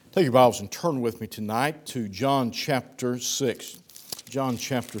Take your Bibles and turn with me tonight to John chapter 6. John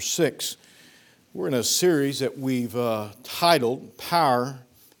chapter 6. We're in a series that we've titled Power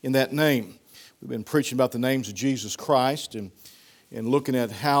in That Name. We've been preaching about the names of Jesus Christ and looking at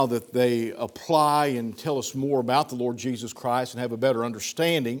how that they apply and tell us more about the Lord Jesus Christ and have a better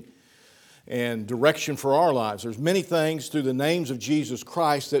understanding and direction for our lives. There's many things through the names of Jesus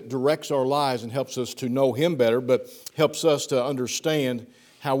Christ that directs our lives and helps us to know Him better, but helps us to understand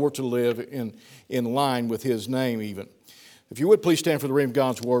how we're to live in line with His name even. If you would please stand for the reading of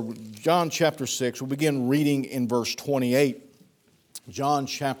God's Word. John chapter 6, we'll begin reading in verse 28. John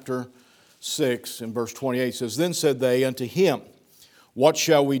chapter 6 and verse 28 says, "Then said they unto him, What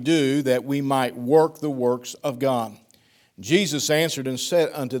shall we do that we might work the works of God? Jesus answered and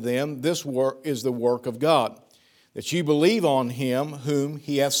said unto them, This work is the work of God, that ye believe on Him whom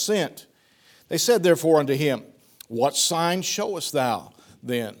He hath sent. They said therefore unto him, What sign showest thou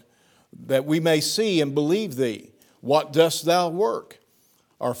then, that we may see and believe thee? What dost thou work?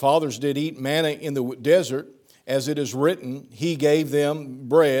 Our fathers did eat manna in the desert, as it is written, He gave them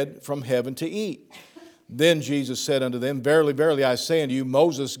bread from heaven to eat. Then Jesus said unto them, Verily, verily, I say unto you,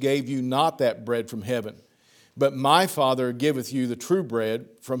 Moses gave you not that bread from heaven, but my Father giveth you the true bread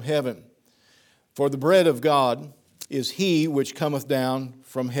from heaven. For the bread of God is He which cometh down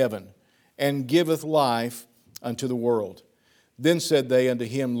from heaven, and giveth life unto the world. Then said they unto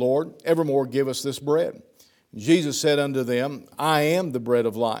Him, Lord, evermore give us this bread. Jesus said unto them, I am the bread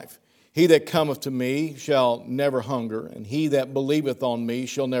of life. He that cometh to me shall never hunger, and he that believeth on me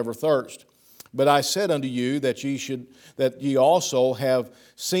shall never thirst. But I said unto you that ye also have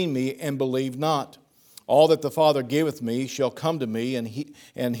seen me and believe not. All that the Father giveth me shall come to me,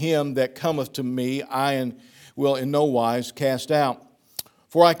 and him that cometh to me I will in no wise cast out.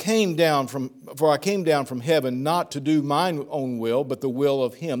 For I came down from heaven not to do mine own will, but the will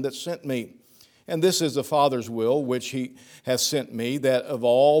of Him that sent me. And this is the Father's will which He hath sent me, that of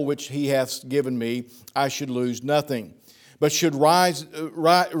all which He hath given me I should lose nothing, but should raise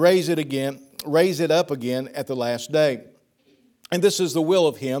it up again at the last day. And this is the will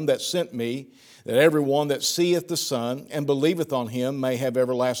of Him that sent me, that every one that seeth the Son and believeth on Him may have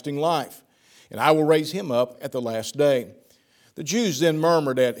everlasting life. And I will raise him up at the last day. The Jews then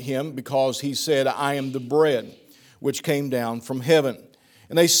murmured at Him, because He said, I am the bread which came down from heaven.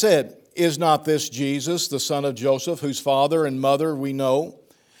 And they said, Is not this Jesus, the son of Joseph, whose father and mother we know?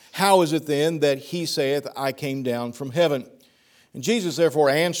 How is it then that He saith, I came down from heaven? And Jesus therefore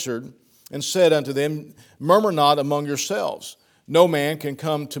answered and said unto them, Murmur not among yourselves. No man can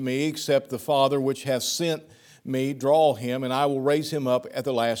come to me except the Father which hath sent me draw him, and I will raise him up at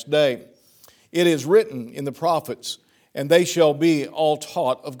the last day. It is written in the prophets, and they shall be all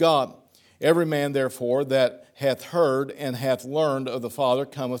taught of God. Every man therefore that hath heard and hath learned of the Father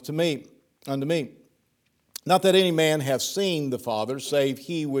cometh unto me. Not that any man hath seen the Father, save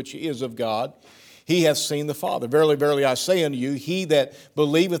he which is of God. He hath seen the Father. Verily, verily, I say unto you, he that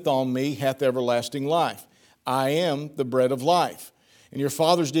believeth on me hath everlasting life. I am the bread of life. And your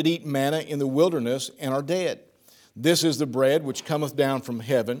fathers did eat manna in the wilderness and are dead. This is the bread which cometh down from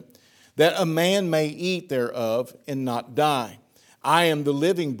heaven, that a man may eat thereof and not die. I am the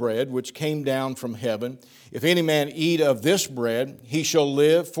living bread which came down from heaven. If any man eat of this bread, he shall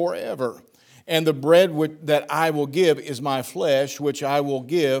live forever. And the bread that I will give is my flesh, which I will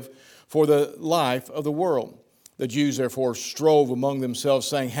give for the life of the world. The Jews therefore strove among themselves,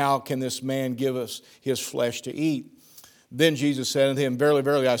 saying, How can this man give us his flesh to eat? Then Jesus said unto him, Verily,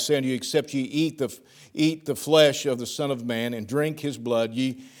 verily, I say unto you, except ye eat the flesh of the Son of Man and drink His blood,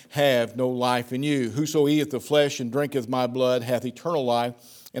 ye have no life in you. Whoso eateth the flesh and drinketh my blood hath eternal life,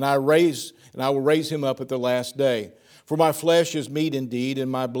 and I will raise him up at the last day. For my flesh is meat indeed,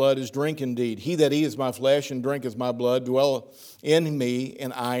 and my blood is drink indeed. He that eateth my flesh and drinketh my blood dwelleth in me,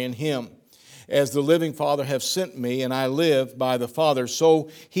 and I in him. As the living Father hath sent me, and I live by the Father, so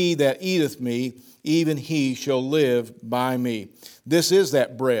he that eateth me, even he shall live by me. This is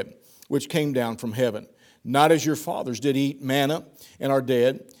that bread which came down from heaven, not as your fathers did eat manna and are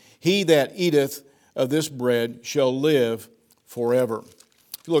dead. He that eateth of this bread shall live forever.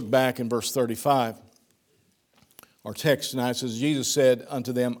 If you look back in verse 35, our text tonight says, Jesus said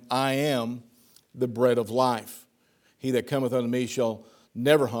unto them, I am the bread of life. He that cometh unto me shall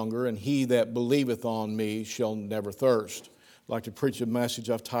never hunger, and he that believeth on me shall never thirst. I'd like to preach a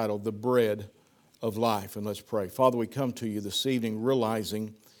message I've titled, The Bread of Life. And let's pray. Father, we come to you this evening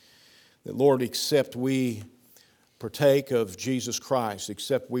realizing that, Lord, except we partake of Jesus Christ,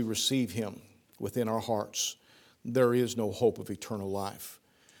 except we receive Him within our hearts, there is no hope of eternal life.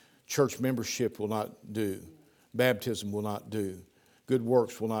 Church membership will not do. Baptism will not do. good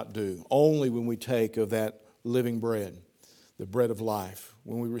works will not do. Only when we take of that living bread, the bread of life,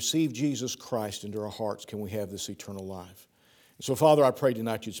 when we receive Jesus Christ into our hearts, can we have this eternal life. So, Father, I pray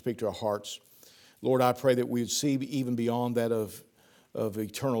tonight you'd speak to our hearts. Lord, I pray that we would see even beyond that of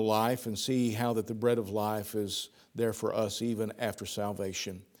eternal life and see how that the bread of life is there for us even after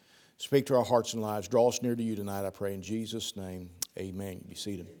salvation. Speak to our hearts and lives. Draw us near to you tonight, I pray in Jesus' name. Amen. Be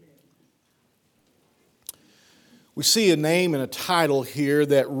seated. We see a name and a title here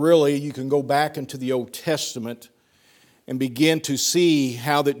that really you can go back into the Old Testament and begin to see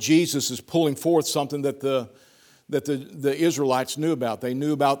how that Jesus is pulling forth something that the Israelites knew about. They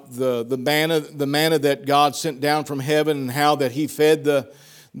knew about the manna that God sent down from heaven and how that He fed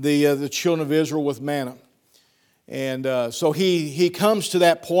the children of Israel with manna. And so he comes to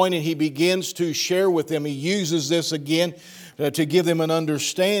that point and he begins to share with them. He uses this again to give them an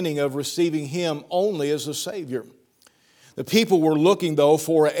understanding of receiving Him only as a Savior. The people were looking, though,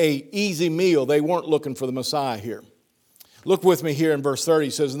 for an easy meal. They weren't looking for the Messiah here. Look with me here in verse 30.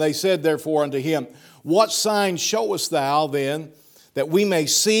 It says, "And they said therefore unto him, What sign showest thou then, that we may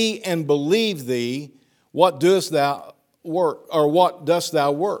see and believe thee? What dost thou work? Or what dost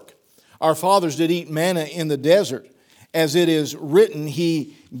thou work? Our fathers did eat manna in the desert. As it is written,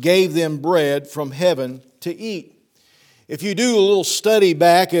 He gave them bread from heaven to eat." If you do a little study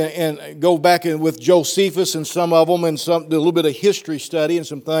back and go back with Josephus and some of them and do a little bit of history study and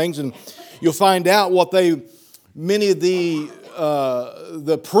some things, and you'll find out what many of the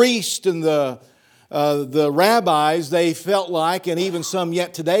priests and the rabbis, they felt like, and even some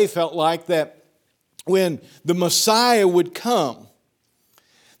yet today felt like, that when the Messiah would come,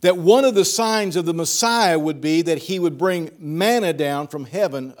 that one of the signs of the Messiah would be that He would bring manna down from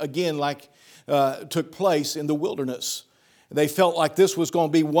heaven, again like took place in the wilderness. They felt like this was going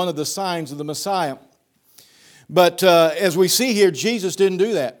to be one of the signs of the Messiah. But as we see here, Jesus didn't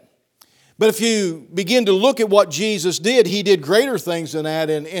do that. But if you begin to look at what Jesus did, He did greater things than that.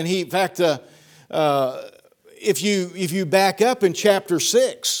 And He, in fact, if you back up in chapter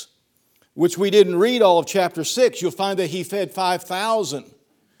 6, which we didn't read all of chapter 6, you'll find that He fed 5,000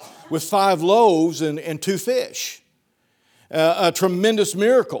 with 5 loaves and 2 fish. A tremendous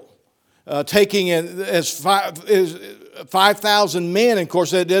miracle. Taking as 5,000 men. And of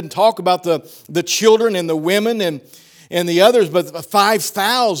course, that doesn't talk about the children and the women and the others, but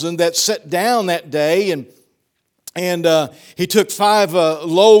 5,000 that sat down that day. And He took 5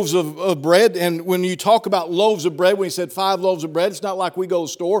 loaves of bread. And when you talk about loaves of bread, when He said 5 loaves of bread, it's not like we go to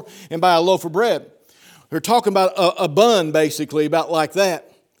the store and buy a loaf of bread. We're talking about a bun, basically, about like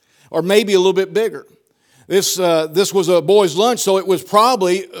that. Or maybe a little bit bigger. This was a boy's lunch, so it was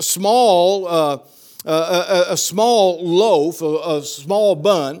probably a small loaf, a small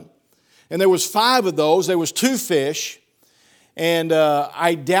bun. And there was 5 of those. There was 2 fish. And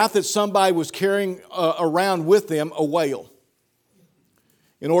I doubt that somebody was carrying around with them a whale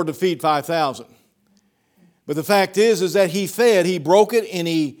in order to feed 5,000. But the fact is that He broke it and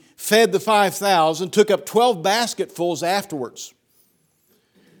He fed the 5,000, took up 12 basketfuls afterwards.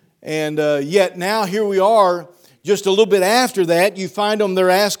 And yet now here we are, just a little bit after that, you find them, they're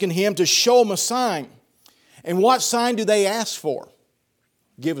asking Him to show them a sign. And what sign do they ask for?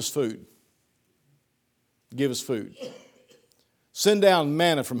 Give us food. Give us food. Send down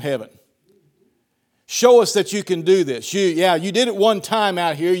manna from heaven. Show us that you can do this. You did it one time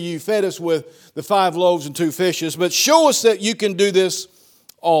out here. You fed us with the 5 loaves and 2 fishes. But show us that you can do this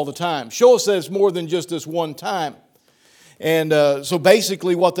all the time. Show us that it's more than just this one time. And so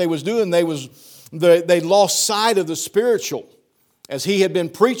basically what they was doing, they lost sight of the spiritual. As He had been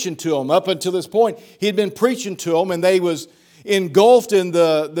preaching to them. Up until this point, He had been preaching to them, and they was engulfed in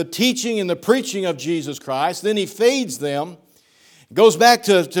the teaching and the preaching of Jesus Christ. Then He feeds them, goes back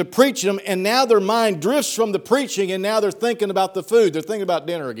to preaching them, and now their mind drifts from the preaching, and now they're thinking about the food. They're thinking about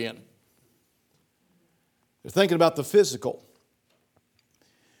dinner again. They're thinking about the physical.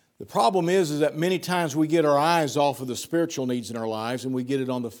 The problem is that many times we get our eyes off of the spiritual needs in our lives and we get it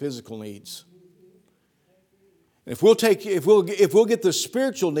on the physical needs. If we'll get the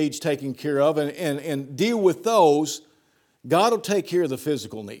spiritual needs taken care of and deal with those, God will take care of the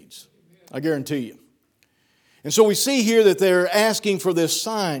physical needs. I guarantee you. And so we see here that they're asking for this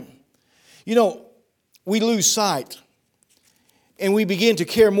sign. You know, we lose sight and we begin to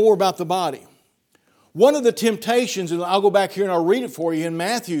care more about the body. One of the temptations, and I'll go back here and I'll read it for you in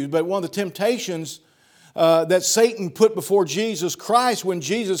Matthew, but one of the temptations that Satan put before Jesus Christ when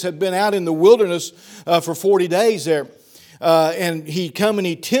Jesus had been out in the wilderness for 40 days there. And He'd come and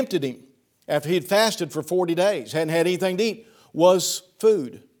He tempted Him after He had fasted for 40 days, hadn't had anything to eat, was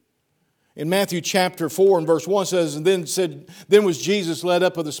food. In Matthew chapter 4 and verse 1 says, Then was Jesus led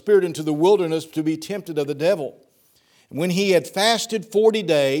up of the Spirit into the wilderness to be tempted of the devil. And when he had fasted 40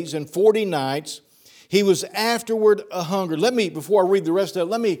 days and 40 nights, he was afterward a hunger. Before I read the rest of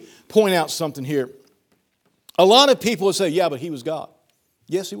it, let me point out something here. A lot of people will say, yeah, but he was God.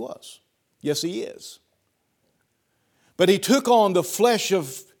 Yes, he was. Yes, he is. But he took on the flesh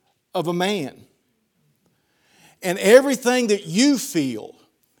of a man. And everything that you feel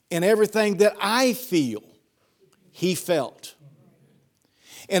and everything that I feel, he felt.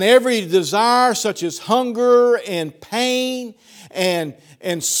 And every desire such as hunger and pain and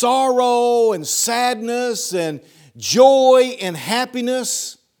sorrow and sadness and joy and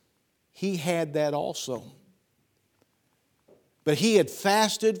happiness, he had that also. But he had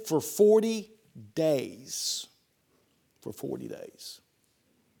fasted for 40 days. For 40 days.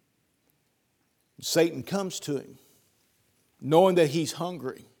 Satan comes to him, knowing that he's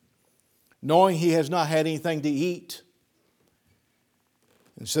hungry, knowing he has not had anything to eat.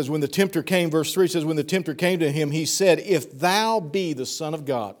 It says, when the tempter came, verse 3 says, when the tempter came to him, he said, if thou be the Son of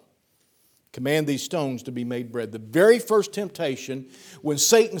God, command these stones to be made bread. The very first temptation, when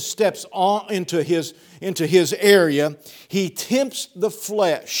Satan steps on into his area, he tempts the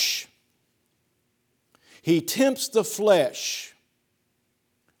flesh. He tempts the flesh.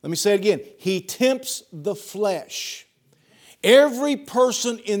 Let me say it again. He tempts the flesh. Every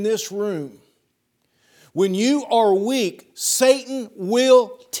person in this room, when you are weak, Satan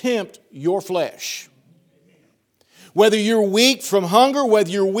will tempt your flesh. Whether you're weak from hunger, whether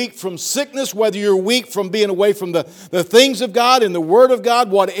you're weak from sickness, whether you're weak from being away from the things of God and the Word of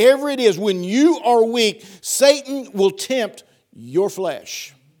God, whatever it is, when you are weak, Satan will tempt your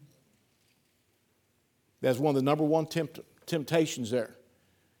flesh. That's one of the number one temptations there.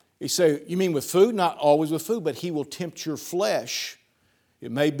 You say, you mean with food? Not always with food, but he will tempt your flesh.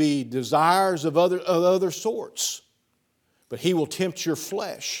 It may be desires of other sorts, but he will tempt your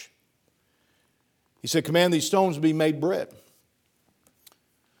flesh. He said, command these stones to be made bread.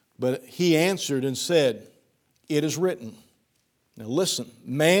 But he answered and said, it is written. Now listen,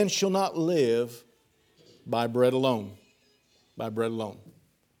 man shall not live by bread alone. By bread alone.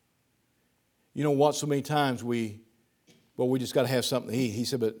 You know what? So many times we just got to have something to eat. He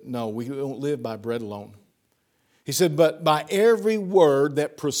said, but no, we don't live by bread alone. He said, but by every word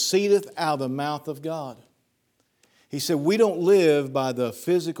that proceedeth out of the mouth of God. He said, we don't live by the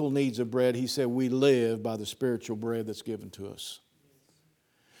physical needs of bread. He said, we live by the spiritual bread that's given to us.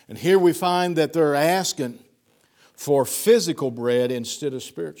 And here we find that they're asking for physical bread instead of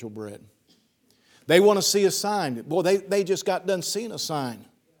spiritual bread. They want to see a sign. Boy, they just got done seeing a sign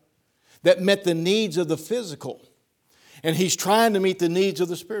that met the needs of the physical. And he's trying to meet the needs of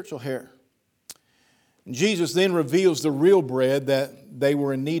the spiritual here. And Jesus then reveals the real bread that they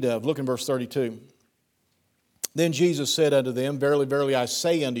were in need of. Look in verse 32. Then Jesus said unto them, verily, verily, I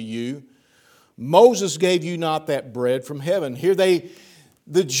say unto you, Moses gave you not that bread from heaven. Here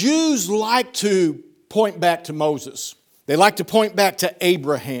the Jews like to point back to Moses. They like to point back to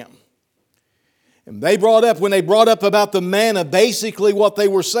Abraham. And when they brought up about the manna, basically what they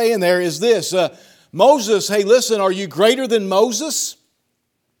were saying there is this. Moses, hey, listen, are you greater than Moses?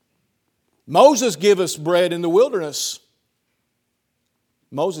 Moses gave us bread in the wilderness.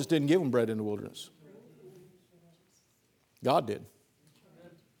 Moses didn't give them bread in the wilderness. God did.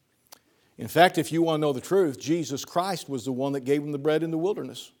 In fact, if you want to know the truth, Jesus Christ was the one that gave them the bread in the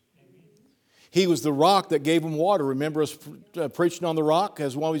wilderness. He was the rock that gave them water. Remember us preaching on the rock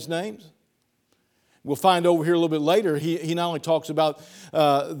as one of his names? We'll find over here a little bit later, he not only talks about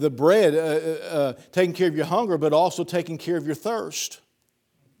the bread, taking care of your hunger, but also taking care of your thirst.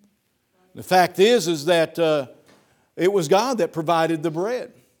 The fact is that it was God that provided the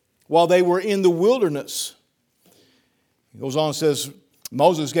bread while they were in the wilderness. He goes on and says,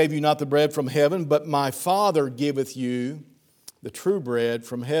 Moses gave you not the bread from heaven, but my Father giveth you the true bread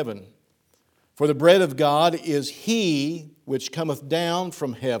from heaven. For the bread of God is He which cometh down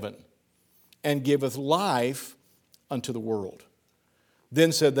from heaven, and giveth life unto the world.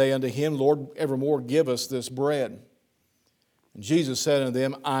 Then said they unto him, Lord, evermore give us this bread. And Jesus said unto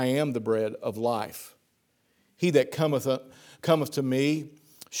them, I am the bread of life. He that cometh to me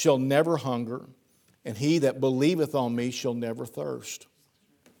shall never hunger, and he that believeth on me shall never thirst.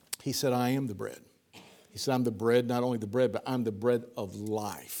 He said, I am the bread. He said, I'm the bread, not only the bread, but I'm the bread of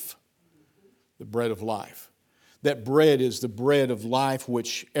life. The bread of life. That bread is the bread of life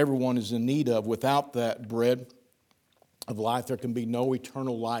which everyone is in need of. Without that bread of life, there can be no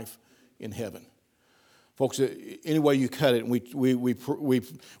eternal life in heaven. Folks, any way you cut it, and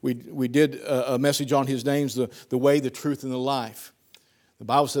we did a message on His names, the way, the truth, and the life. The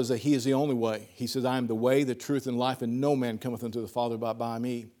Bible says that He is the only way. He says, I am the way, the truth, and life, and no man cometh unto the Father but by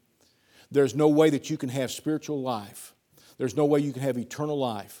me. There's no way that you can have spiritual life. There's no way you can have eternal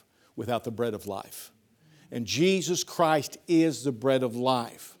life without the bread of life. And Jesus Christ is the bread of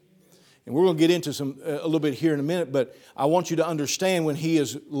life. And we're going to get into a little bit here in a minute, but I want you to understand when He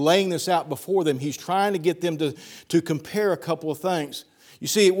is laying this out before them, He's trying to get them to compare a couple of things. You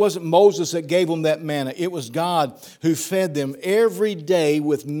see, it wasn't Moses that gave them that manna. It was God who fed them every day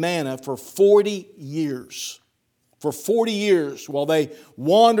with manna for 40 years. For 40 years, while they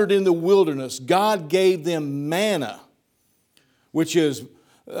wandered in the wilderness, God gave them manna, which is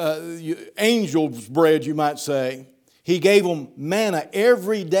angel's bread, you might say. He gave them manna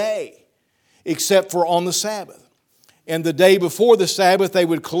every day, except for on the Sabbath. And the day before the Sabbath, they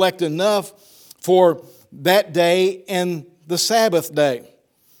would collect enough for that day and the Sabbath day.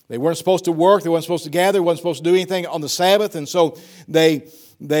 They weren't supposed to work, they weren't supposed to gather, they weren't supposed to do anything on the Sabbath, and so they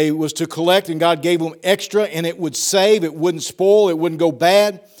was to collect, and God gave them extra, and it would save, it wouldn't spoil, it wouldn't go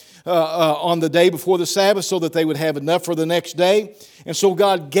bad on the day before the Sabbath, so that they would have enough for the next day. And so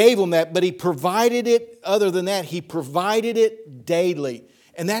God gave them that, but He provided it, other than that, He provided it daily.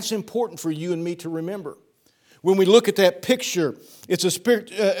 And that's important for you and me to remember. When we look at that picture, it's a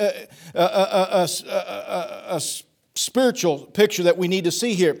spiritual picture that we need to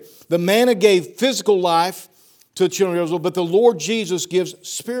see here. The manna gave physical life to the children of Israel, but the Lord Jesus gives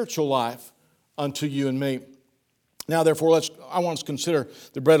spiritual life unto you and me. Now, therefore, I want us to consider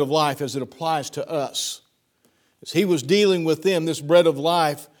the bread of life as it applies to us. As He was dealing with them, this bread of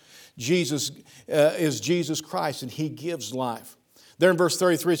life, Jesus is Jesus Christ, and He gives life. There in verse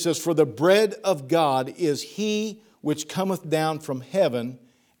 33 it says, For the bread of God is He which cometh down from heaven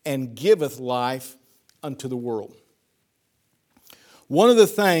and giveth life unto the world. One of the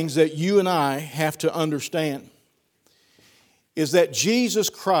things that you and I have to understand is that Jesus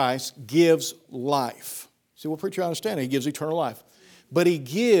Christ gives life. See, well, preacher, I understand He gives eternal life. But He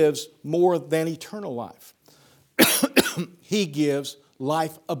gives more than eternal life. He gives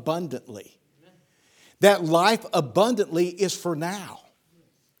life abundantly. That life abundantly is for now.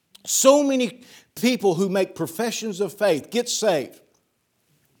 So many people who make professions of faith get saved,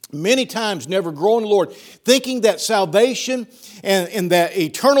 many times never grow in the Lord, thinking that salvation and that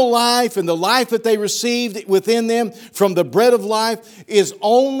eternal life and the life that they received within them from the bread of life is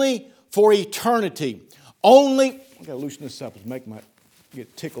only for eternity. I've got to loosen this up.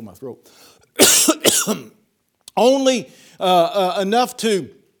 It tickle my throat. Only enough to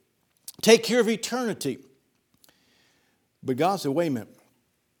take care of eternity. But God said, wait a minute.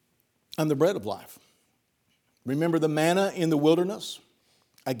 I'm the bread of life. Remember the manna in the wilderness?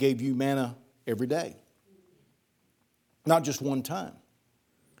 I gave you manna every day. Not just one time,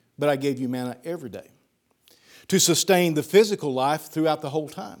 but I gave you manna every day to sustain the physical life throughout the whole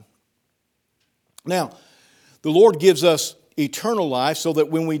time. Now, the Lord gives us eternal life so that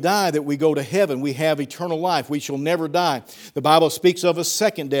when we die, that we go to heaven. We have eternal life. We shall never die. The Bible speaks of a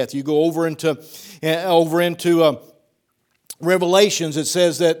second death. You go over into Revelations, it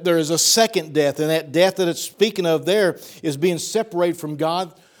says that there is a second death, and that death that it's speaking of there is being separated from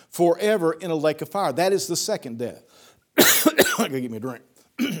God forever in a lake of fire. That is the second death. I gotta get me a drink.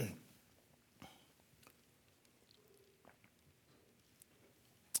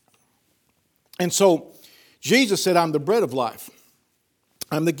 And so Jesus said, I'm the bread of life.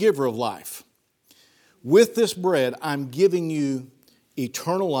 I'm the giver of life. With this bread, I'm giving you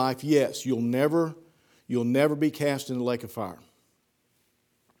eternal life. Yes, you'll never be cast in the lake of fire.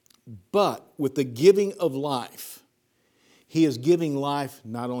 But with the giving of life, He is giving life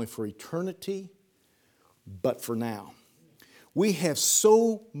not only for eternity, but for now. We have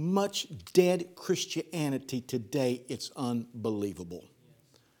so much dead Christianity today, it's unbelievable.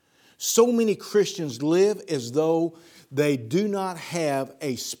 So many Christians live as though they do not have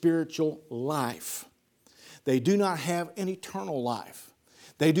a spiritual life. They do not have an eternal life.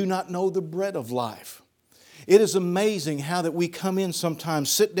 They do not know the bread of life. It is amazing how that we come in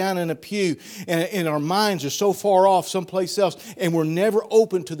sometimes, sit down in a pew, and our minds are so far off someplace else, and we're never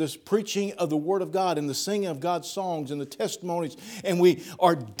open to this preaching of the Word of God and the singing of God's songs and the testimonies, and we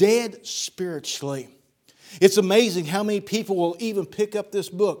are dead spiritually. It's amazing how many people will even pick up this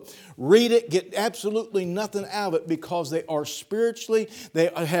book, read it, get absolutely nothing out of it because they are spiritually, they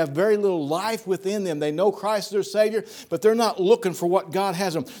have very little life within them. They know Christ is their Savior, but they're not looking for what God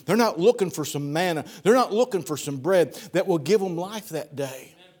has them. They're not looking for some manna. They're not looking for some bread that will give them life that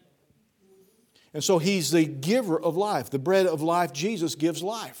day. And so He's the giver of life. The bread of life, Jesus gives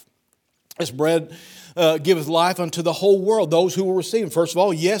life. This bread giveth life unto the whole world, those who will receive Him. First of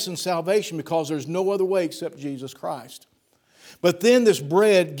all, yes, in salvation, because there's no other way except Jesus Christ. But then this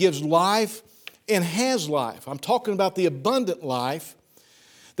bread gives life and has life. I'm talking about the abundant life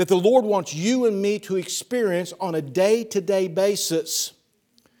that the Lord wants you and me to experience on a day-to-day basis.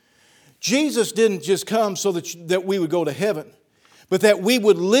 Jesus didn't just come so that we would go to heaven, but that we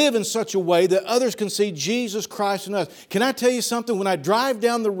would live in such a way that others can see Jesus Christ in us. Can I tell you something? When I drive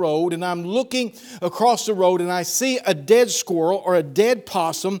down the road and I'm looking across the road and I see a dead squirrel or a dead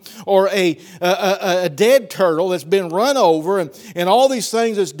possum or a dead turtle that's been run over and all these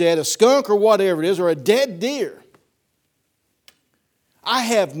things that's dead, a skunk or whatever it is, or a dead deer, I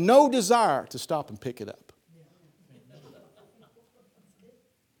have no desire to stop and pick it up.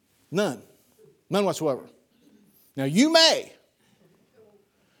 None. None whatsoever. Now you may.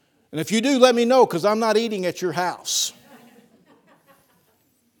 And if you do, let me know, because I'm not eating at your house.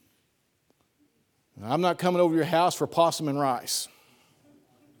 I'm not coming over to your house for possum and rice.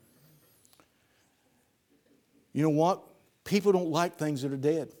 You know what? People don't like things that are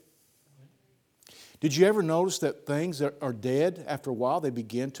dead. Did you ever notice that things that are dead, after a while, they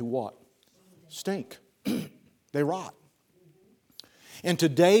begin to what? Stink. They rot. And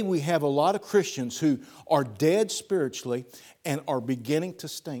today we have a lot of Christians who are dead spiritually and are beginning to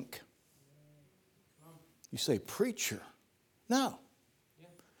stink. You say, preacher? No.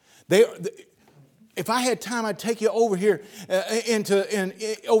 If I had time, I'd take you over here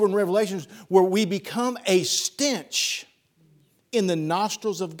over in Revelations, where we become a stench in the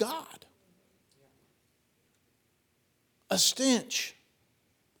nostrils of God. A stench.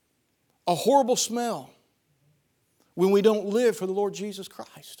 A horrible smell when we don't live for the Lord Jesus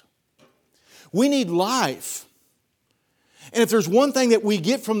Christ. We need life. And if there's one thing that we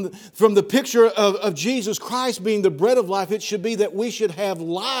get from the picture of Jesus Christ being the bread of life, it should be that we should have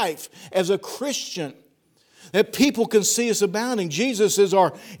life as a Christian, that people can see us abounding. Jesus is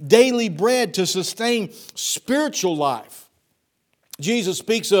our daily bread to sustain spiritual life. Jesus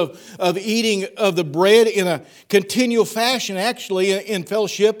speaks of eating of the bread in a continual fashion, actually, in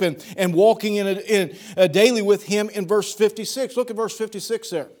fellowship and walking in daily with Him in verse 56. Look at verse 56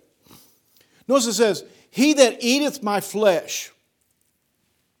 there. Notice it says, "He that eateth my flesh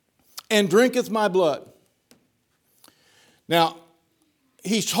and drinketh my blood." Now,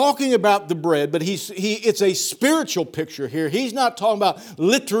 he's talking about the bread, but it's a spiritual picture here. He's not talking about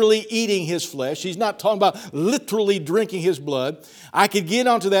literally eating His flesh. He's not talking about literally drinking His blood. I could get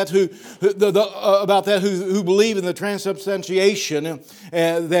onto that who believe in the transubstantiation,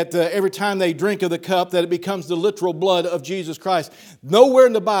 that every time they drink of the cup that it becomes the literal blood of Jesus Christ. Nowhere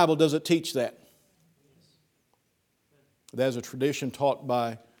in the Bible does it teach that. That is a tradition taught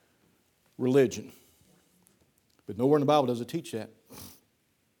by religion. But nowhere in the Bible does it teach that.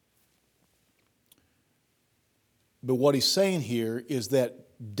 But what he's saying here is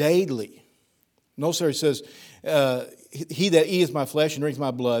that daily, notice there he says, "He that eateth my flesh and drinketh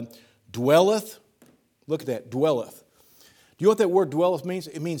my blood dwelleth," look at that, dwelleth. Do you know what that word dwelleth means?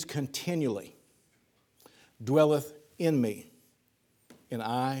 It means continually. Dwelleth in me, and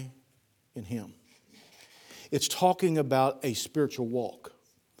I in him. It's talking about a spiritual walk.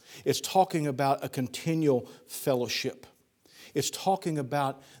 It's talking about a continual fellowship. It's talking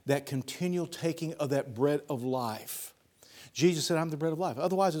about that continual taking of that bread of life. Jesus said, "I'm the bread of life."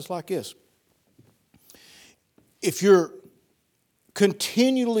 Otherwise, it's like this. If you're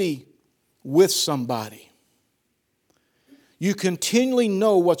continually with somebody, you continually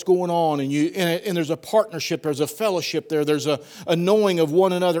know what's going on, and there's a partnership, there's a fellowship there's a knowing of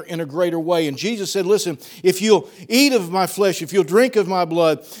one another in a greater way. And Jesus said, listen, if you'll eat of my flesh, if you'll drink of my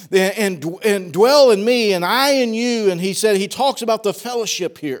blood, and dwell in me, and I in you, and he talks about the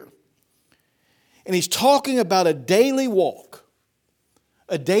fellowship here. And he's talking about a daily walk,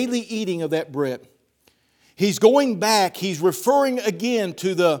 a daily eating of that bread. He's going back, he's referring again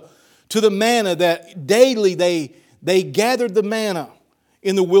to the manna that daily they gathered the manna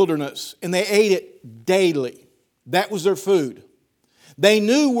in the wilderness and they ate it daily. That was their food. They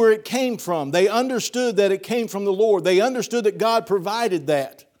knew where it came from. They understood that it came from the Lord. They understood that God provided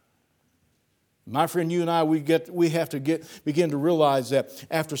that. My friend, you and I, we have to begin to realize that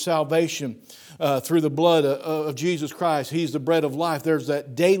after salvation, through the blood of Jesus Christ, He's the bread of life. There's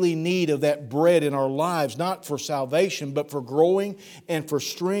that daily need of that bread in our lives, not for salvation, but for growing and for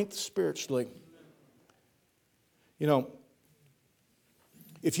strength spiritually. You know,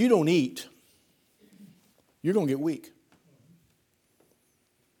 if you don't eat, you're going to get weak.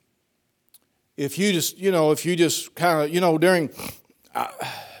 If you just kind of, during,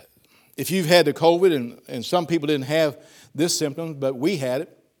 if you've had the COVID, and some people didn't have this symptom, but we had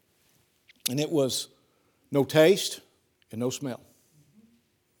it, and it was no taste and no smell.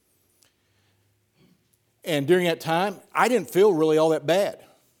 And during that time, I didn't feel really all that bad.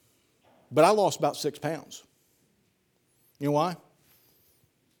 But I lost about 6 pounds. You know why?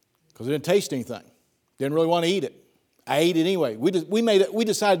 Because I didn't taste anything. Didn't really want to eat it. I ate it anyway. We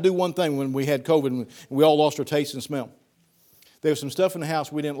decided to do one thing when we had COVID and we all lost our taste and smell. There was some stuff in the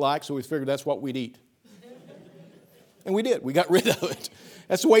house we didn't like, so we figured that's what we'd eat. And we did. We got rid of it.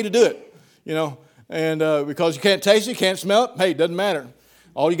 That's the way to do it, you know. And because you can't taste it, you can't smell it, hey, it doesn't matter.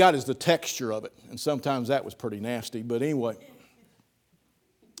 All you got is the texture of it. And sometimes that was pretty nasty. But anyway,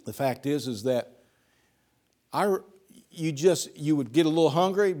 the fact is that you would get a little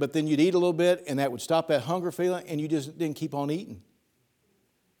hungry, but then you'd eat a little bit, and that would stop that hunger feeling, and you just didn't keep on eating.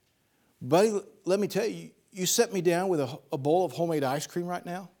 Buddy, let me tell you, you set me down with a bowl of homemade ice cream right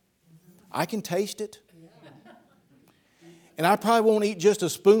now. I can taste it. And I probably won't eat just a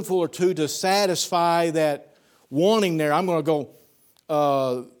spoonful or two to satisfy that wanting there. I'm going to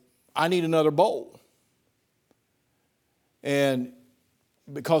go, I need another bowl. And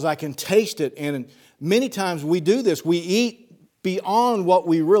because I can taste it. And many times we do this. We eat beyond what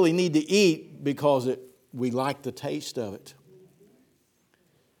we really need to eat because we like the taste of it.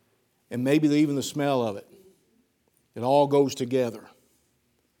 And maybe even the smell of it. It all goes together.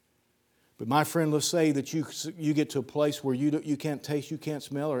 But my friend, let's say that you get to a place where you can't taste, you can't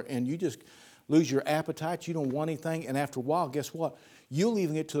smell, and you just lose your appetite, you don't want anything, and after a while, guess what? You'll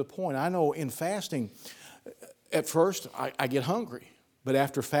even get to the point. I know in fasting, at first, I get hungry. But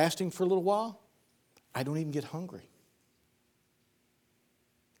after fasting for a little while, I don't even get hungry.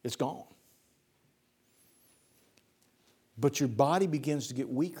 It's gone. But your body begins to get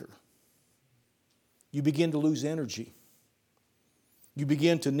weaker. You begin to lose energy. You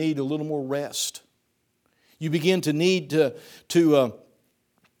begin to need a little more rest. You begin to need to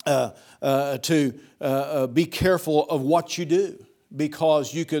be careful of what you do,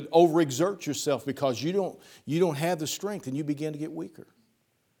 because you could overexert yourself because you don't have the strength, and you begin to get weaker.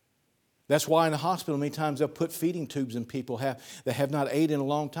 That's why in the hospital many times they'll put feeding tubes in people that have not ate in a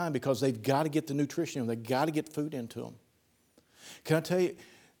long time, because they've got to get the nutrition in them. They've got to get food into them. Can I tell you,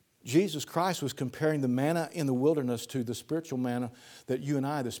 Jesus Christ was comparing the manna in the wilderness to the spiritual manna that you and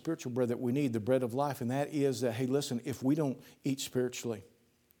I, the spiritual bread that we need, the bread of life. And that is that, hey, listen, if we don't eat spiritually,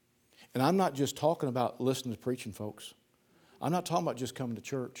 and I'm not just talking about listening to preaching, folks. I'm not talking about just coming to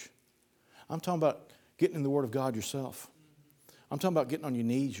church. I'm talking about getting in the Word of God yourself. I'm talking about getting on your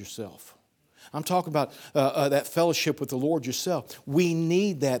knees yourself. I'm talking about that fellowship with the Lord yourself. We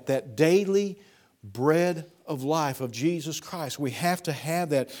need that daily bread of life of Jesus Christ. We have to have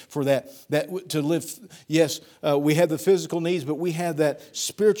that for that to live. Yes, we have the physical needs, but we have that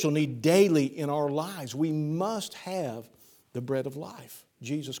spiritual need daily in our lives. We must have the bread of life,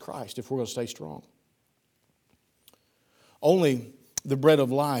 Jesus Christ, if we're going to stay strong. Only the bread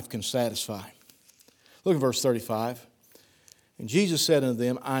of life can satisfy. Look at verse 35. And Jesus said unto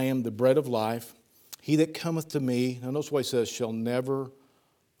them, I am the bread of life. He that cometh to me, now notice what he says, shall never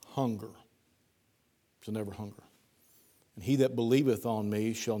hunger. Shall never hunger. And he that believeth on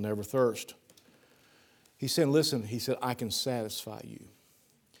me shall never thirst. He said, listen, he said, I can satisfy you.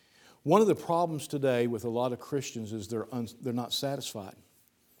 One of the problems today with a lot of Christians is they're not satisfied.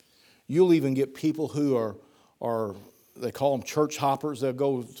 You'll even get people who are they call them church hoppers. They'll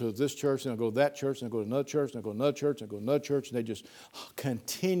go to this church, and they'll go to that church, and they'll go to another church, and they'll go to another church, and they'll go to another church, and they just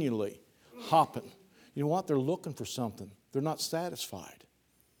continually hopping. You know what? They're looking for something. They're not satisfied.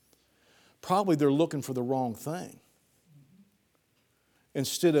 Probably they're looking for the wrong thing.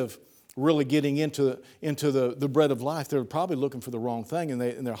 Instead of really getting into the bread of life, they're probably looking for the wrong thing,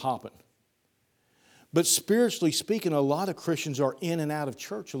 and they're hopping. But spiritually speaking, a lot of Christians are in and out of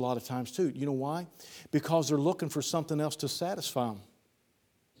church a lot of times too. You know why? Because they're looking for something else to satisfy them.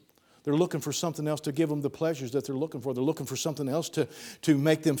 They're looking for something else to give them the pleasures that they're looking for. They're looking for something else to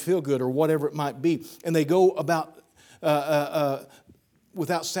make them feel good or whatever it might be. And they go about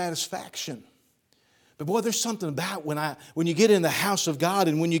without satisfaction. But boy, there's something about when you get in the house of God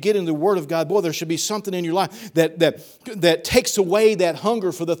and when you get in the Word of God, boy, there should be something in your life that takes away that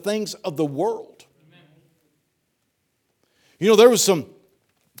hunger for the things of the world. You know, there was some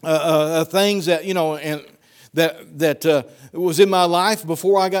things that, you know, and that was in my life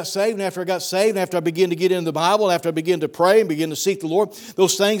before I got saved, and after I got saved, and after I began to get into the Bible, after I began to pray and begin to seek the Lord,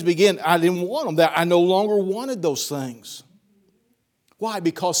 those things I didn't want them. I no longer wanted those things. Why?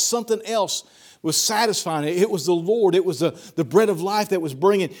 Because something else was satisfying. It was the Lord. It was the bread of life that was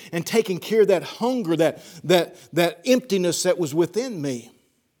bringing and taking care of that hunger, that emptiness that was within me.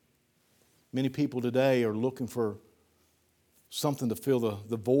 Many people today are looking for something to fill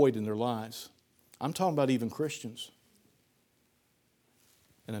the void in their lives. I'm talking about even Christians.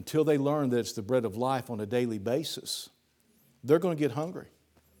 And until they learn that it's the bread of life on a daily basis, they're going to get hungry.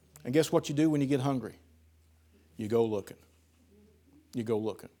 And guess what you do when you get hungry? You go looking. You go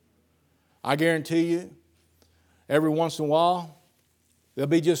looking. I guarantee you, every once in a while, there'll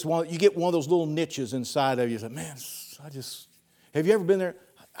be just one, you get one of those little niches inside of you. You say, man, have you ever been there?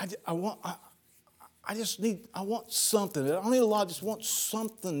 I want something. I don't need a lot, I just want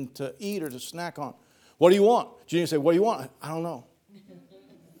something to eat or to snack on. What do you want? Jeannie say, what do you want? I don't know.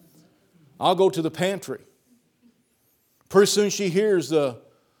 I'll go to the pantry. Pretty soon she hears the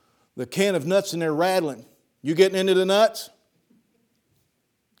can of nuts in there rattling. You getting into the nuts?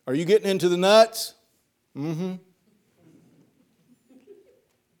 Are you getting into the nuts? Mm-hmm.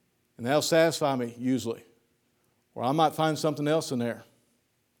 And that'll satisfy me, usually. Or I might find something else in there.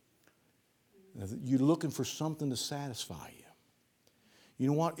 You're looking for something to satisfy you. You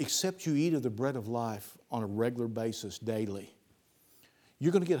know what? Except you eat of the bread of life on a regular basis, daily,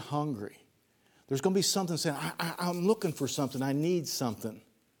 you're going to get hungry. There's going to be something saying, I'm looking for something. I need something.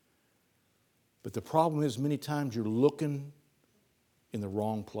 But the problem is many times you're looking in the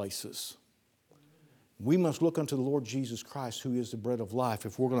wrong places. We must look unto the Lord Jesus Christ, who is the bread of life,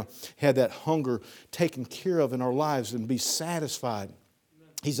 if we're going to have that hunger taken care of in our lives and be satisfied.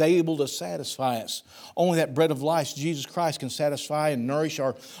 He's able to satisfy us. Only that bread of life, Jesus Christ, can satisfy and nourish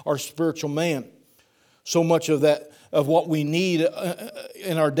our spiritual man. So much of what we need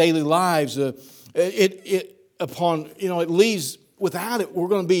in our daily lives, it leaves, without it, we're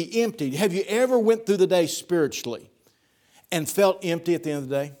going to be empty. Have you ever went through the day spiritually and felt empty at the end of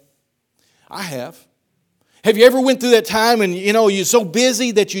the day? I have. Have you ever went through that time and, you're so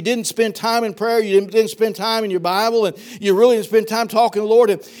busy that you didn't spend time in prayer, you didn't spend time in your Bible, and you really didn't spend time talking to the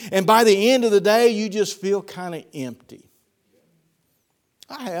Lord, and by the end of the day, you just feel kind of empty?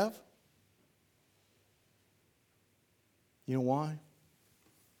 I have. You know why?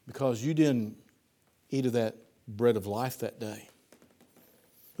 Because you didn't eat of that bread of life that day.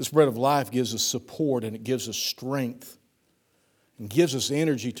 This bread of life gives us support, and it gives us strength, and gives us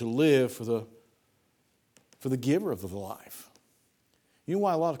energy to live for the giver of the life. You know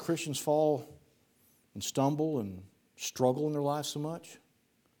why a lot of Christians fall and stumble and struggle in their life so much?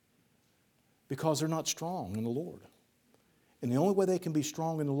 Because they're not strong in the Lord. And the only way they can be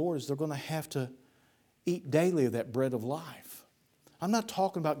strong in the Lord is they're going to have to eat daily of that bread of life. I'm not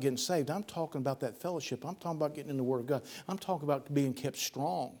talking about getting saved. I'm talking about that fellowship. I'm talking about getting in the Word of God. I'm talking about being kept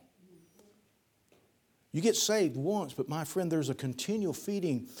strong. You get saved once, but my friend, there's a continual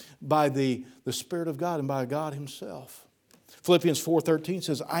feeding by the Spirit of God and by God Himself. Philippians 4:13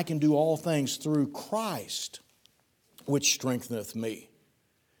 says, I can do all things through Christ, which strengtheneth me.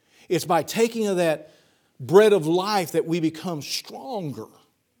 It's by taking of that bread of life that we become stronger.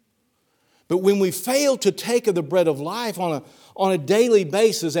 But when we fail to take of the bread of life on a daily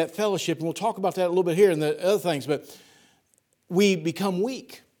basis at fellowship, and we'll talk about that a little bit here and the other things, but we become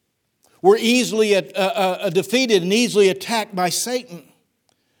weak. We're easily defeated and easily attacked by Satan.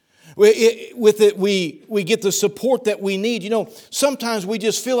 With it, we get the support that we need. Sometimes we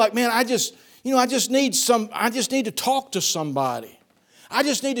just feel like, man, I just need to talk to somebody. I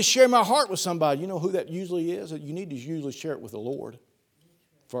just need to share my heart with somebody. You know who that usually is? You need to usually share it with the Lord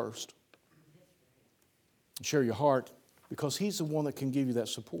first. Share your heart, because He's the one that can give you that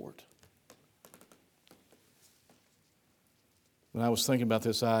support. When I was thinking about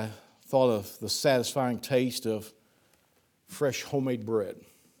this, I thought of the satisfying taste of fresh homemade bread.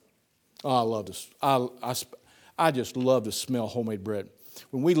 Oh, I love this. I just love to smell homemade bread.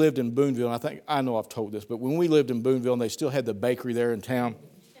 When we lived in Boonville, and I know I've told this, but when we lived in Boonville and they still had the bakery there in town,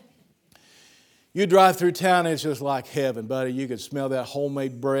 you drive through town and it's just like heaven, buddy. You could smell that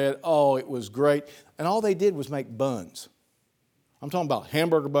homemade bread. Oh, it was great. And all they did was make buns. I'm talking about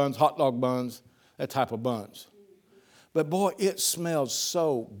hamburger buns, hot dog buns, that type of buns. But boy, it smelled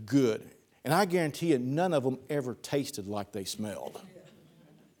so good. And I guarantee you, none of them ever tasted like they smelled.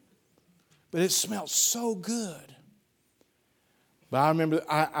 But it smelled so good. But I remember,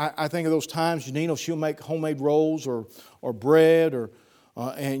 I think of those times, Janine, she'll make homemade rolls or bread or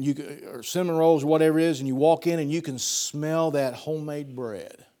cinnamon rolls or whatever it is, and you walk in and you can smell that homemade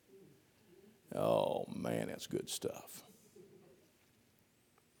bread. Oh, man, that's good stuff.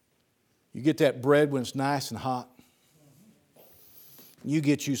 You get that bread when it's nice and hot. You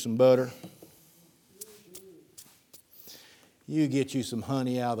get you some butter. You get you some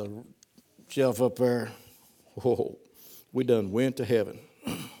honey out of the shelf up there. Whoa, we done went to heaven.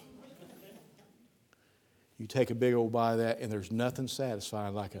 You take a big old bite of that, and there's nothing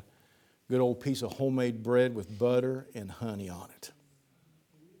satisfying like a good old piece of homemade bread with butter and honey on it.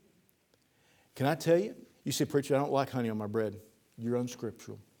 Can I tell you? You say, preacher, I don't like honey on my bread. You're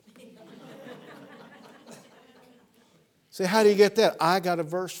unscriptural. Say, how do you get that? I got a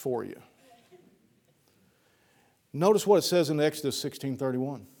verse for you. Notice what it says in Exodus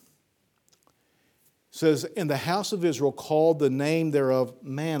 16:31. It says, and the house of Israel called the name thereof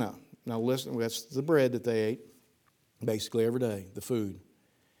manna. Now listen, that's the bread that they ate basically every day, the food.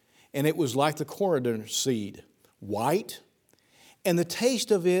 And it was like the coriander seed, white, and the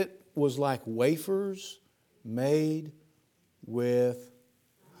taste of it was like wafers made with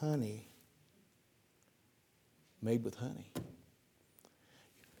honey. Made with honey.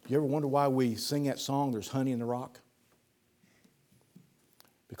 You ever wonder why we sing that song, There's Honey in the Rock?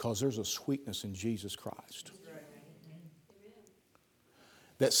 Because there's a sweetness in Jesus Christ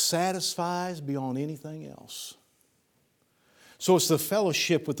that satisfies beyond anything else. So it's the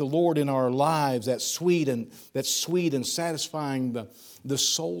fellowship with the Lord in our lives that's sweet and satisfying the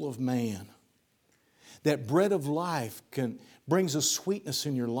soul of man. That bread of life brings a sweetness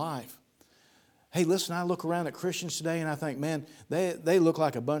in your life. Hey, listen, I look around at Christians today and I think, man, they look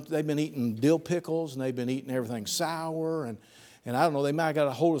like a bunch, they've been eating dill pickles and they've been eating everything sour and I don't know, they might have got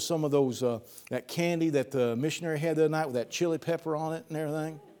a hold of some of those, that candy that the missionary had the other night with that chili pepper on it and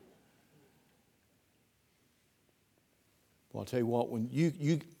everything. Well, I'll tell you what, when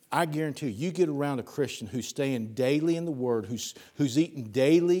I guarantee you get around a Christian who's staying daily in the Word, who's eating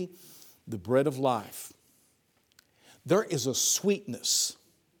daily the bread of life, there is a sweetness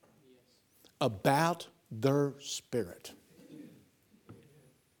about their spirit.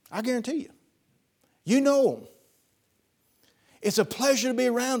 I guarantee you. You know them. It's a pleasure to be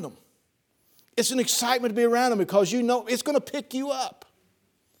around them. It's an excitement to be around them because you know it's going to pick you up.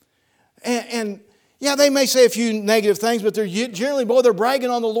 And yeah, they may say a few negative things, but they're generally, they're bragging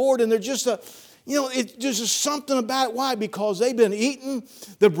on the Lord and they're just it's just something about it. Why? Because they've been eating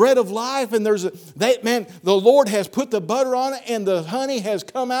the bread of life and the Lord has put the butter on it and the honey has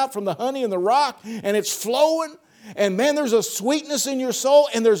come out from the honey in the rock and it's flowing. And man, there's a sweetness in your soul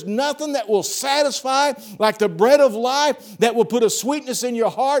and there's nothing that will satisfy like the bread of life that will put a sweetness in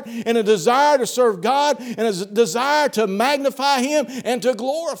your heart and a desire to serve God and a desire to magnify Him and to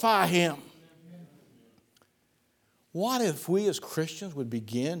glorify Him. What if we as Christians would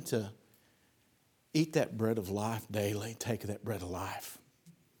begin to eat that bread of life daily, take that bread of life?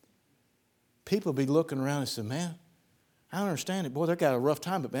 People be looking around and say, man, I don't understand it. Boy, they've got a rough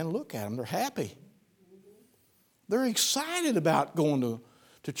time, but man, look at them. They're happy. They're excited about going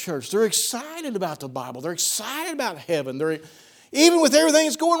to church. They're excited about the Bible. They're excited about heaven. Even with everything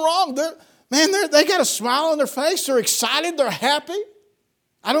that's going wrong, they got a smile on their face. They're excited. They're happy.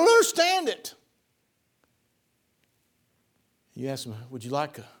 I don't understand it. You ask them, would you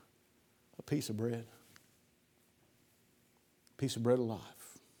like a piece of bread? A piece of bread of life.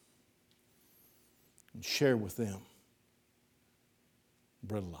 And share with them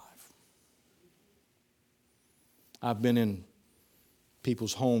bread of life. I've been in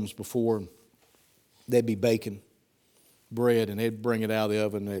people's homes before. They'd be baking bread and they'd bring it out of the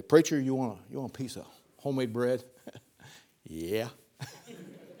oven. And they'd, preacher, you want a piece of homemade bread? Yeah.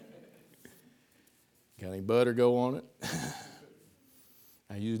 Got any butter go on it?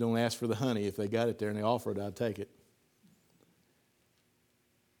 I usually don't ask for the honey. If they got it there and they offer it, I'd take it.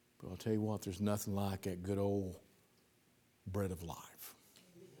 But I'll tell you what, there's nothing like that good old bread of life.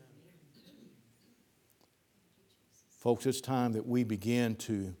 Folks, it's time that we begin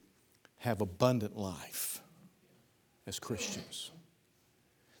to have abundant life as Christians.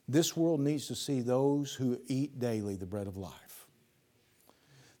 This world needs to see those who eat daily the bread of life,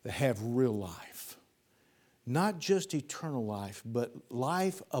 that have real life. Not just eternal life, but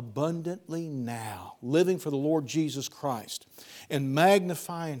life abundantly now, living for the Lord Jesus Christ and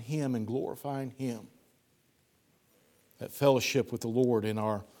magnifying Him and glorifying Him. That fellowship with the Lord in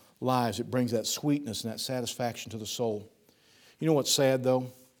our lives, it brings that sweetness and that satisfaction to the soul. You know what's sad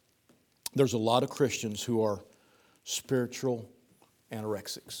though? There's a lot of Christians who are spiritual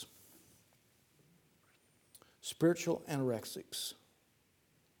anorexics. Spiritual anorexics.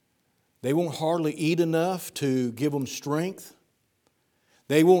 They won't hardly eat enough to give them strength.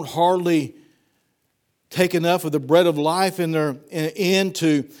 They won't hardly take enough of the bread of life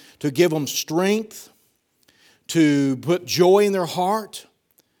to give them strength, to put joy in their heart,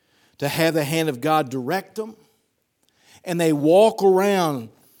 to have the hand of God direct them. And they walk around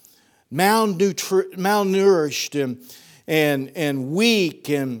malnourished and weak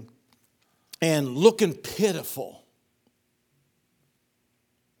and looking pitiful.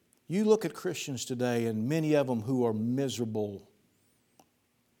 You look at Christians today and many of them who are miserable,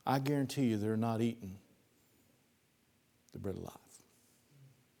 I guarantee you they're not eating the bread of life.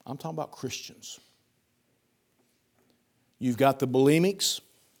 I'm talking about Christians. You've got the bulimics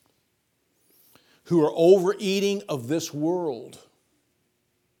who are overeating of this world.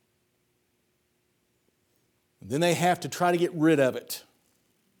 And then they have to try to get rid of it.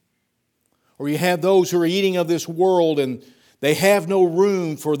 Or you have those who are eating of this world and they have no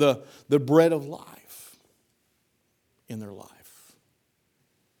room for the bread of life in their life.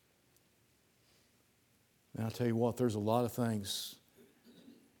 And I'll tell you what, there's a lot of things.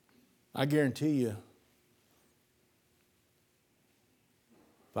 I guarantee you,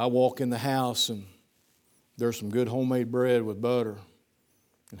 if I walk in the house and there's some good homemade bread with butter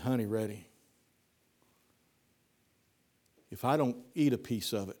and honey ready, if I don't eat a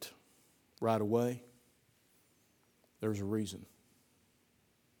piece of it right away, there's a reason.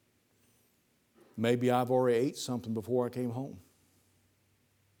 Maybe I've already ate something before I came home.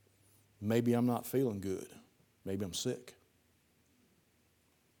 Maybe I'm not feeling good. Maybe I'm sick.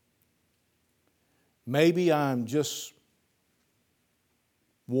 Maybe I'm just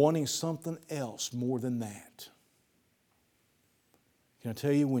wanting something else more than that. Can I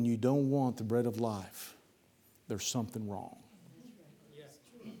tell you, when you don't want the bread of life, there's something wrong.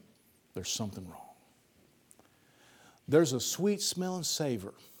 There's something wrong. There's a sweet smelling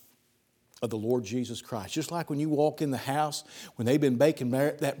savor of the Lord Jesus Christ. Just like when you walk in the house, when they've been baking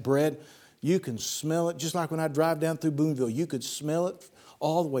that bread, you can smell it. Just like when I drive down through Boonville, you could smell it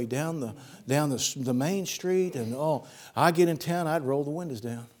all the way down the main street. And I get in town, I'd roll the windows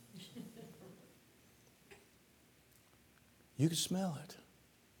down. You could smell it.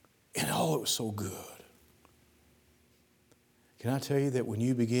 And it was so good. Can I tell you that when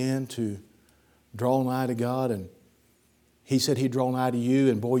you begin to draw nigh to God, and He said He'd draw nigh to you,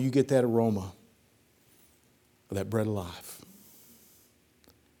 and boy, you get that aroma of that bread of life.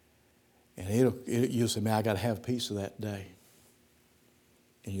 And you'll say, man, I got to have a piece of that today.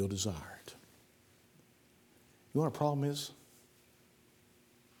 And you'll desire it. You know what our problem is?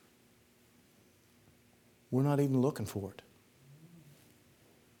 We're not even looking for it.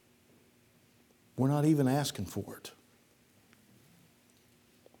 We're not even asking for it.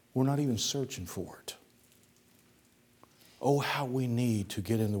 We're not even searching for it. Oh, how we need to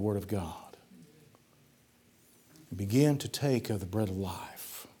get in the Word of God and begin to take of the bread of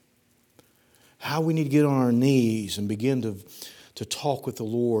life. How we need to get on our knees and begin to talk with the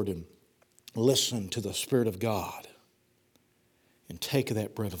Lord and listen to the Spirit of God and take of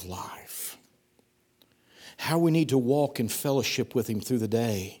that bread of life. How we need to walk in fellowship with Him through the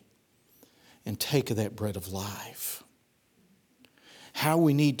day and take of that bread of life. How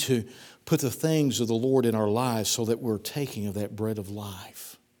we need to put the things of the Lord in our lives so that we're taking of that bread of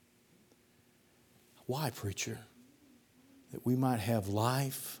life. Why, preacher? That we might have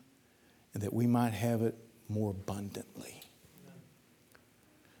life and that we might have it more abundantly.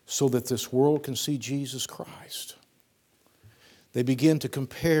 So that this world can see Jesus Christ. They begin to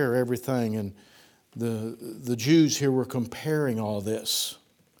compare everything, and the Jews here were comparing all this.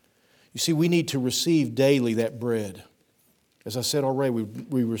 You see, we need to receive daily that bread. As I said already,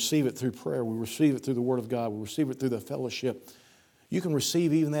 we receive it through prayer. We receive it through the Word of God. We receive it through the fellowship. You can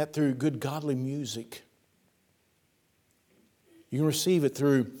receive even that through good godly music. You can receive it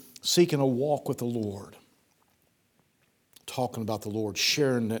through seeking a walk with the Lord. Talking about the Lord,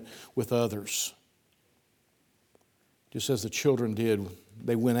 sharing it with others. Just as the children did,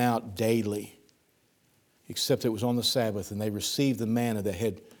 they went out daily. Except it was on the Sabbath, and they received the manna they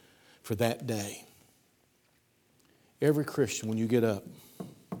had for that day. Every Christian, when you get up,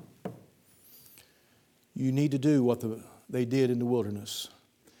 you need to do what they did in the wilderness.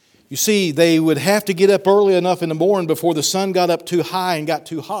 You see, they would have to get up early enough in the morning before the sun got up too high and got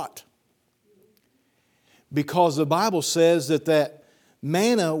too hot. Because the Bible says that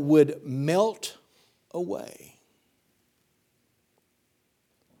manna would melt away.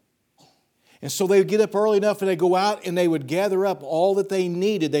 And so they would get up early enough and they'd go out and they would gather up all that they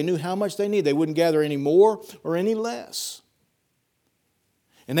needed. They knew how much they needed. They wouldn't gather any more or any less.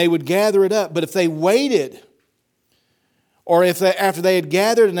 And they would gather it up. But if they waited, or if after they had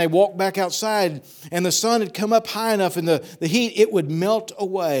gathered and they walked back outside and the sun had come up high enough and the heat, it would melt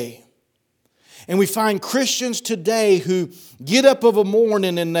away. And we find Christians today who get up of a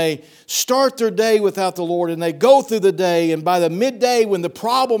morning and they start their day without the Lord, and they go through the day, and by the midday when the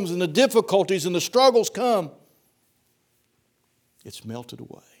problems and the difficulties and the struggles come, it's melted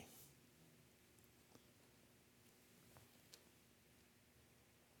away.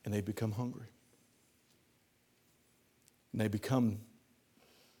 And they become hungry. And they become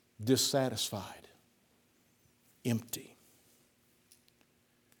dissatisfied, empty.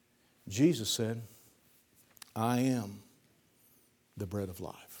 Jesus said, I am the bread of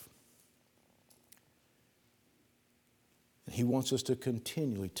life. He wants us to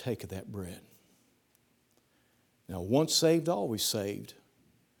continually take of that bread. Now, once saved, always saved.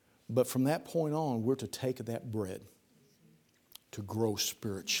 But from that point on, we're to take of that bread to grow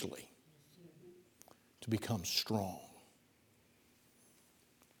spiritually, to become strong,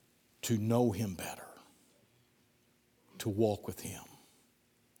 to know Him better, to walk with Him,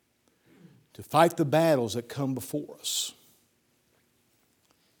 to fight the battles that come before us.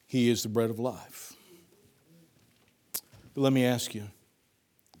 He is the bread of life. But let me ask you,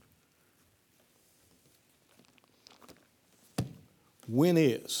 when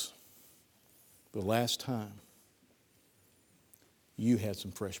is the last time you had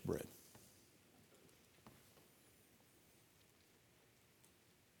some fresh bread?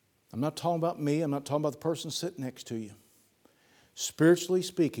 I'm not talking about me. I'm not talking about the person sitting next to you. Spiritually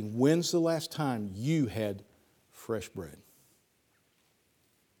speaking, when's the last time you had fresh bread?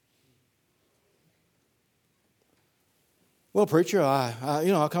 Well, preacher, I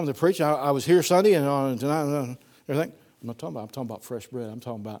come to preach. I was here Sunday and tonight, everything. I'm talking about fresh bread. I'm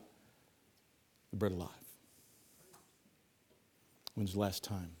talking about the bread of life. When's the last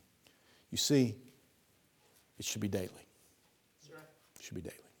time? You see, it should be daily. It should be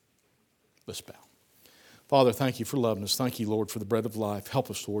daily. Let's bow. Father, thank you for loving us. Thank you, Lord, for the bread of life. Help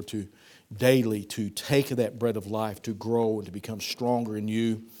us, Lord, to daily to take that bread of life, to grow and to become stronger in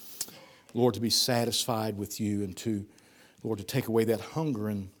you. Lord, to be satisfied with you and to, Lord, to take away that hunger,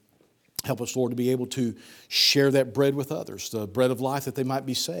 and help us, Lord, to be able to share that bread with others, the bread of life, that they might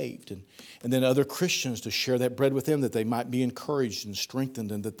be saved. And then other Christians, to share that bread with them, that they might be encouraged and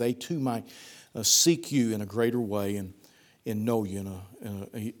strengthened, and that they too might seek you in a greater way and know you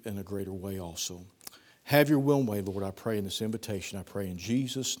in a greater way also. Have your will and way, Lord, I pray in this invitation. I pray in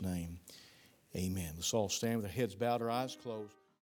Jesus' name. Amen. Let's all stand with our heads bowed, our eyes closed.